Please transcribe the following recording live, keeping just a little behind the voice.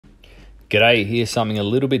G'day, here's something a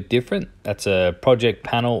little bit different. That's a project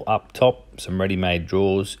panel up top, some ready-made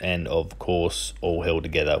drawers, and of course, all held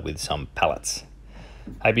together with some pallets.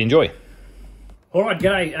 Hope you enjoy. All right,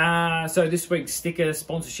 g'day. So this week's sticker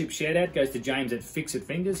sponsorship shout out goes to James at Fix It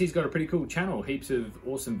Fingers. He's got a pretty cool channel, heaps of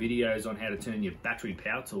awesome videos on how to turn your battery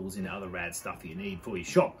power tools into other rad stuff you need for your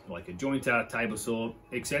shop, like a jointer, table saw,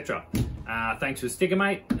 etc. Thanks for the sticker,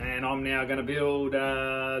 mate. And I'm now going to build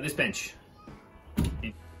this bench.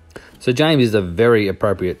 So James is a very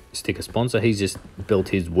appropriate sticker sponsor. He's just built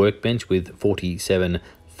his workbench with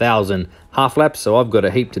 47,000 half laps, so I've got a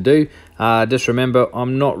heap to do. Just remember,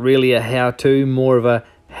 I'm not really a how-to, more of a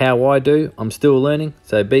how I do. I'm still learning,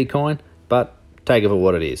 so be kind, but take it for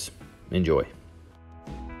what it is. Enjoy.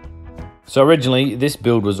 So originally, this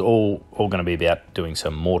build was all going to be about doing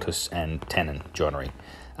some mortise and tenon joinery.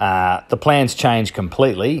 The plans changed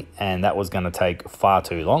completely, and that was going to take far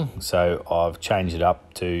too long, so I've changed it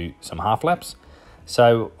up to some half laps.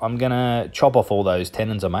 So I'm going to chop off all those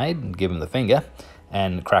tenons I made and give them the finger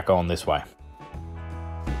and crack on this way.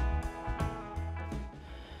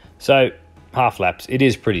 So half laps, it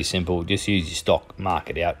is pretty simple. Just use your stock, mark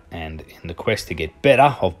it out, and in the quest to get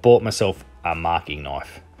better, I've bought myself a marking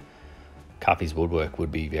knife. Cuffy's Woodwork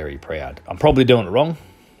would be very proud. I'm probably doing it wrong,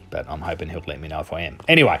 but I'm hoping he'll let me know if I am.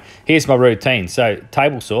 Anyway, here's my routine. So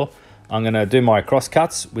table saw, I'm gonna do my cross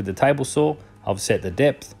cuts with the table saw. I've set the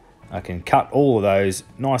depth. I can cut all of those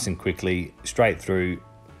nice and quickly, straight through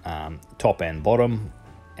top and bottom,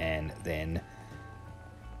 and then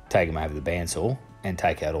take them over the bandsaw and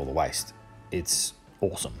take out all the waste. It's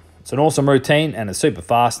awesome. It's an awesome routine and it's super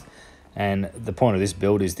fast. And the point of this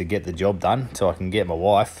build is to get the job done so I can get my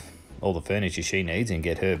wife all the furniture she needs and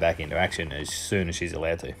get her back into action as soon as she's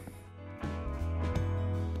allowed to.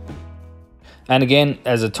 And again,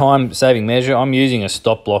 as a time-saving measure, I'm using a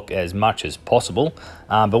stop block as much as possible,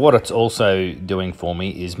 but what it's also doing for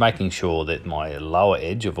me is making sure that my lower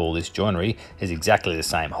edge of all this joinery is exactly the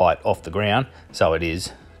same height off the ground, so it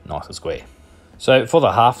is nice and square. So for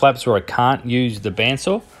the half laps where I can't use the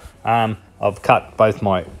bandsaw, I've cut both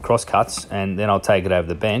my cross cuts, and then I'll take it over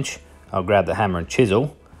the bench. I'll grab the hammer and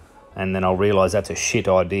chisel, and then I'll realise that's a shit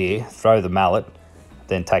idea, throw the mallet,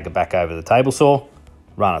 then take it back over the table saw,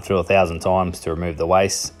 run it through 1,000 times to remove the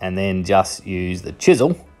waste, and then just use the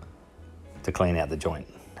chisel to clean out the joint.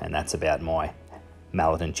 And that's about my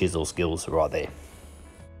mallet and chisel skills right there.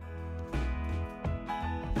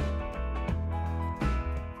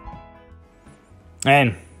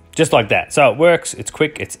 And just like that. So it works, it's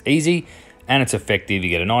quick, it's easy, and it's effective. You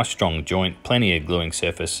get a nice strong joint, plenty of gluing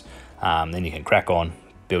surface, then you can crack on,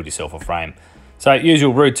 build yourself a frame. So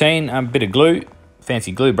usual routine, a bit of glue,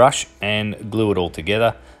 fancy glue brush, and glue it all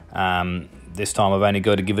together. This time I've only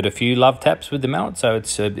got to give it a few love taps with the mallet, so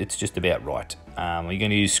it's just about right. We're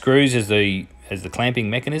going to use screws as the clamping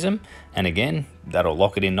mechanism, and again, that'll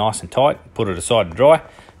lock it in nice and tight, put it aside to dry,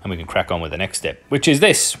 and we can crack on with the next step, which is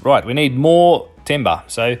this. Right, we need more timber.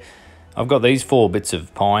 So I've got these 4 bits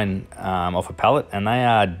of pine off a pallet, and they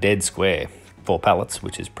are dead square, 4 pallets,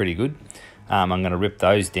 which is pretty good. I'm going to rip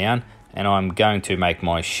those down, and I'm going to make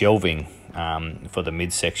my shelving for the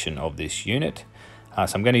midsection of this unit.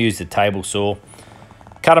 So I'm going to use the table saw,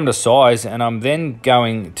 cut them to size, and I'm then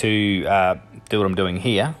going to do what I'm doing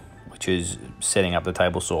here, which is setting up the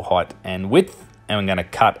table saw height and width, and I'm going to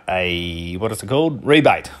cut a, what is it called?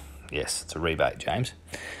 Rebate. Yes, it's a rebate, James.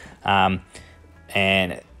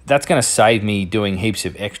 And that's going to save me doing heaps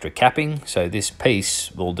of extra capping. So this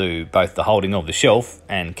piece will do both the holding of the shelf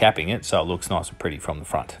and capping it, so it looks nice and pretty from the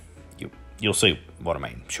front. You'll see what I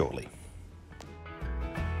mean shortly.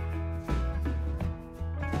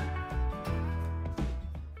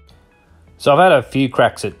 So I've had a few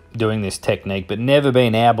cracks at doing this technique, but never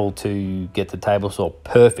been able to get the table saw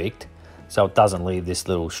perfect, so it doesn't leave this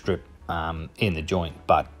little strip in the joint.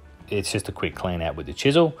 But it's just a quick clean out with the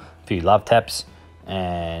chisel, a few love taps,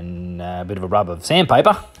 and a bit of a rub of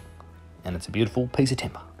sandpaper, and it's a beautiful piece of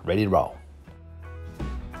timber, ready to roll.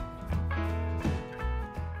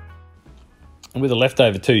 And with the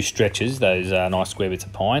leftover 2 stretchers, those nice square bits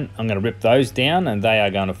of pine, I'm going to rip those down, and they are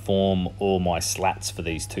going to form all my slats for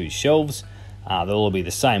these 2 shelves. They'll all be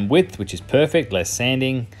the same width, which is perfect, less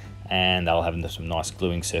sanding, and they'll have some nice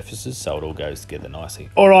gluing surfaces, so it all goes together nicely.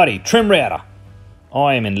 Alrighty, trim router.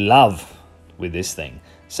 I am in love with this thing.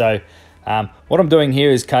 So what I'm doing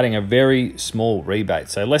here is cutting a very small rebate.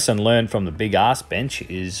 So lesson learned from the big ass bench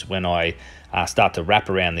is when I start to wrap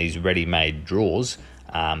around these ready-made drawers,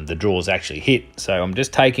 the drawers actually hit. So I'm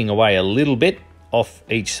just taking away a little bit off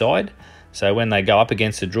each side. So when they go up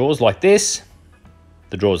against the drawers like this,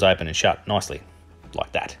 the drawers open and shut nicely,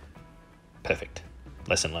 like that. Perfect.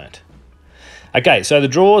 Lesson learned. Okay, so the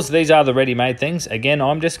drawers, these are the ready-made things. Again,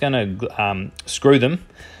 I'm just going to screw them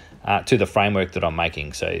to the framework that I'm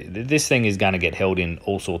making. So this thing is going to get held in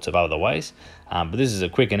all sorts of other ways, but this is a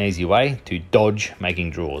quick and easy way to dodge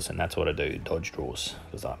making drawers, and that's what I do, dodge drawers,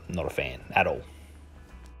 because I'm not a fan at all.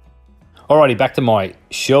 Alrighty, back to my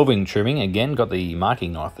shelving trimming. Again, got the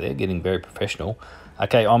marking knife there, getting very professional.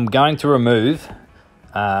 Okay, I'm going to remove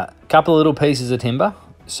a couple of little pieces of timber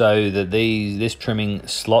so that this trimming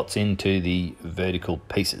slots into the vertical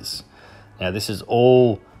pieces. Now, this is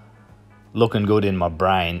all looking good in my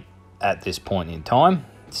brain at this point in time,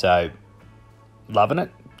 so loving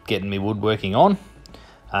it, getting me woodworking on.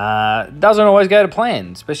 Doesn't always go to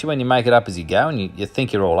plan, especially when you make it up as you go and you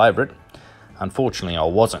think you're all over it. Unfortunately, I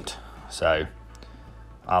wasn't, so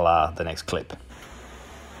a la the next clip.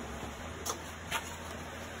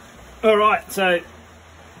 All right, so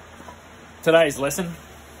today's lesson,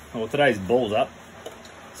 or today's balls up.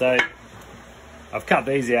 So I've cut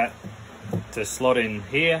these out to slot in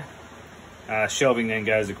here. Shelving then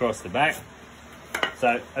goes across the back.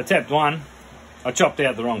 So attempt one, I chopped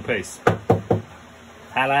out the wrong piece.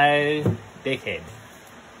 Hello, dickhead.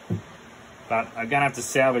 But I'm gonna have to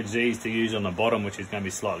salvage these to use on the bottom, which is gonna be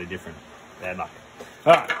slightly different. Bad luck.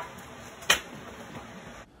 All right.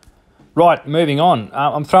 Right, moving on.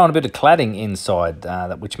 I'm throwing a bit of cladding inside,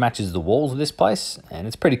 which matches the walls of this place, and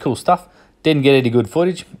it's pretty cool stuff. Didn't get any good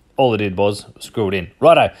footage. All I did was screw it in.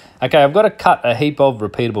 Righto. Okay, I've got to cut a heap of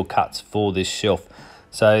repeatable cuts for this shelf.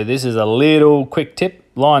 So this is a little quick tip.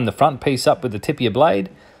 Line the front piece up with the tip of your blade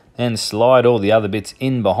and slide all the other bits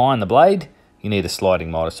in behind the blade. You need a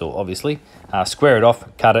sliding miter saw, obviously. Square it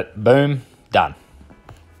off, cut it, boom, done.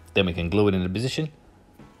 Then we can glue it into position,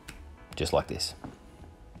 just like this.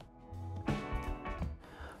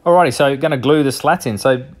 Alrighty, so going to glue the slats in.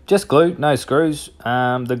 So just glue, no screws.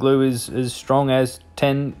 The glue is as strong as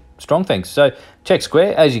 10 strong things. So check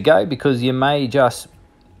square as you go, because you may just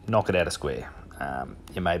knock it out of square.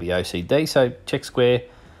 You may be OCD, so check square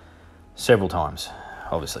several times,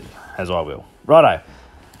 obviously, as I will. Righto,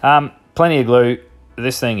 plenty of glue.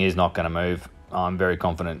 This thing is not going to move. I'm very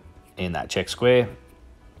confident in that check square.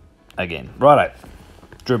 Again, righto,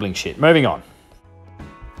 dribbling shit. Moving on.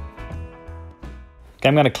 Okay,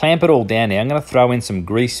 I'm going to clamp it all down now. I'm going to throw in some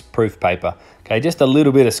grease-proof paper. Okay, just a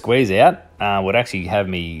little bit of squeeze out would actually have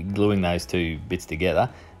me gluing those two bits together,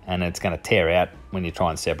 and it's going to tear out when you try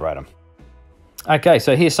and separate them. Okay,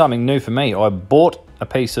 so here's something new for me. I bought a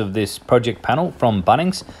piece of this project panel from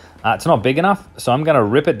Bunnings. It's not big enough, so I'm going to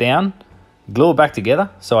rip it down, glue it back together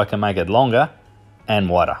so I can make it longer and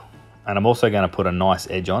wider. And I'm also going to put a nice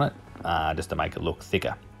edge on it just to make it look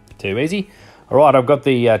thicker. Too easy. All right, I've got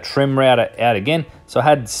the trim router out again. So I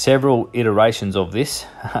had several iterations of this,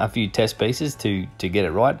 a few test pieces to get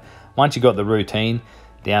it right. Once you got the routine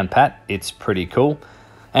down pat, it's pretty cool.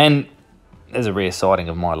 And there's a rare sighting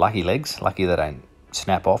of my lucky legs. Lucky they don't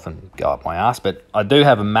snap off and go up my ass, but I do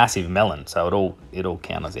have a massive melon, so it all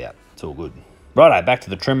counters out. It's all good. Righto, back to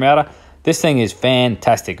the trim router. This thing is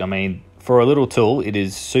fantastic. I mean, for a little tool, it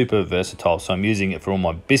is super versatile. So I'm using it for all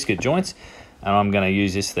my biscuit joints, and I'm going to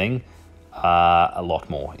use this thing a lot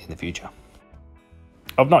more in the future.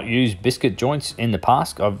 I've not used biscuit joints in the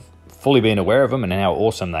past. I've fully been aware of them and how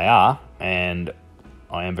awesome they are, and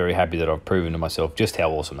I am very happy that I've proven to myself just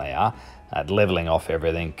how awesome they are at leveling off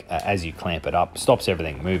everything as you clamp it up, stops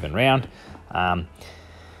everything moving around,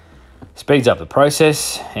 speeds up the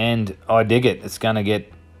process, and I dig it. It's gonna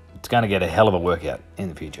get a hell of a workout in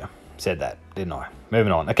the future. Said that, didn't I?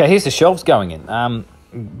 Moving on. Okay, here's the shelves going in.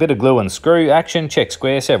 Bit of glue and screw action, check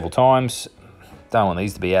square several times. Don't want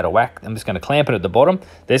these to be out of whack. I'm just going to clamp it at the bottom.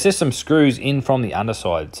 There's just some screws in from the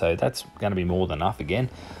underside, so that's going to be more than enough again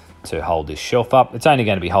to hold this shelf up. It's only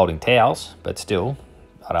going to be holding towels, but still,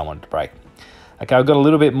 I don't want it to break. Okay, I've got a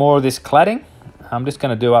little bit more of this cladding. I'm just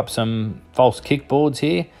going to do up some false kickboards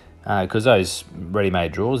here because those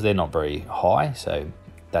ready-made drawers, they're not very high, so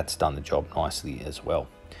that's done the job nicely as well.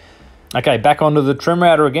 Okay, back onto the trim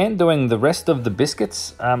router again, doing the rest of the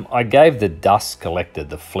biscuits. I gave the dust collector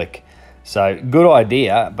the flick. So, good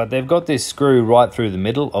idea, but they've got this screw right through the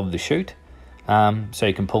middle of the chute. So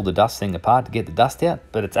you can pull the dust thing apart to get the dust out,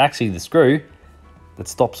 but it's actually the screw that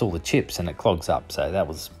stops all the chips and it clogs up. So that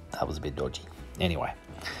was a bit dodgy. Anyway,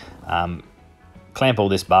 clamp all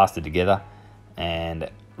this bastard together and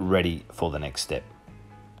ready for the next step.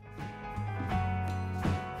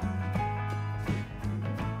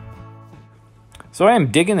 So I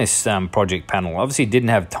am digging this project panel. Obviously didn't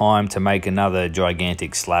have time to make another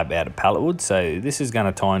gigantic slab out of pallet wood, so this is going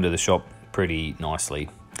to tie into the shop pretty nicely.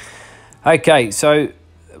 Okay, so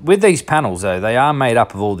with these panels though, they are made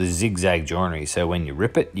up of all the zigzag joinery, so when you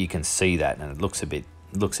rip it, you can see that, and it looks a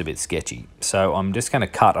bit sketchy. So I'm just going to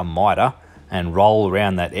cut a miter and roll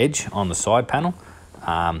around that edge on the side panel.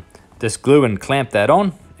 Just glue and clamp that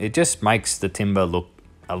on. It just makes the timber look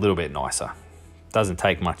a little bit nicer. Doesn't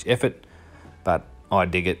take much effort, but I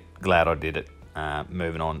dig it. Glad I did it.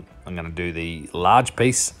 Moving on, I'm going to do the large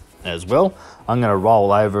piece as well. I'm going to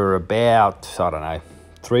roll over about, I don't know,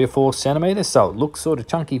 3 or 4 centimeters, so it looks sort of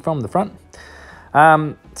chunky from the front.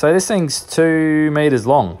 So this thing's 2 meters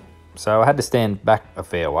long, so I had to stand back a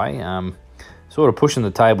fair way, sort of pushing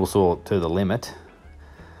the table saw to the limit,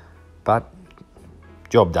 but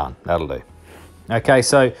job done. That'll do. Okay,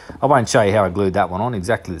 so I won't show you how I glued that one on,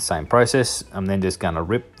 exactly the same process. I'm then just going to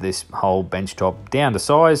rip this whole bench top down to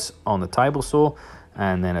size on the table saw,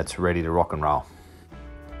 and then it's ready to rock and roll.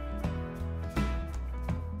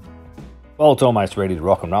 Well, it's almost ready to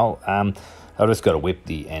rock and roll. I've just got to whip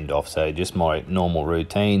the end off. So just my normal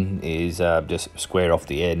routine is just square off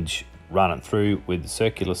the edge, run it through with the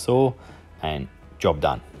circular saw, and job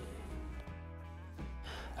done.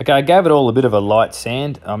 Okay, I gave it all a bit of a light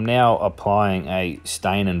sand. I'm now applying a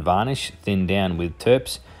stain and varnish, thinned down with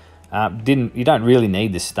Terps. You don't really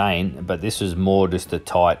need the stain, but this was more just to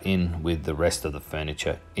tie it in with the rest of the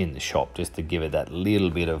furniture in the shop, just to give it that little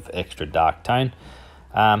bit of extra dark tone.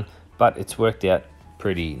 But it's worked out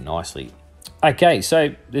pretty nicely. Okay,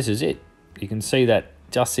 so this is it. You can see that,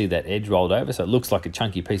 just see that edge rolled over, so it looks like a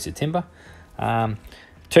chunky piece of timber.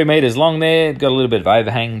 2 meters long there, got a little bit of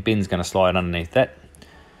overhang, bin's gonna slide underneath that.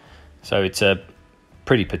 So it's a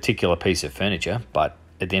pretty particular piece of furniture, but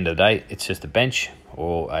at the end of the day, it's just a bench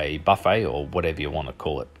or a buffet or whatever you want to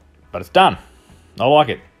call it. But it's done. I like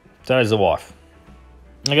it. So does the wife.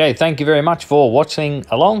 Okay, thank you very much for watching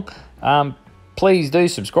along. Please do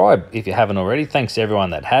subscribe if you haven't already. Thanks to everyone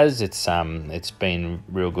that has. It's been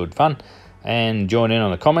real good fun. And join in on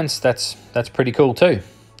the comments. That's pretty cool too.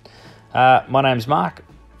 My name's Mark.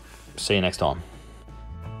 See you next time.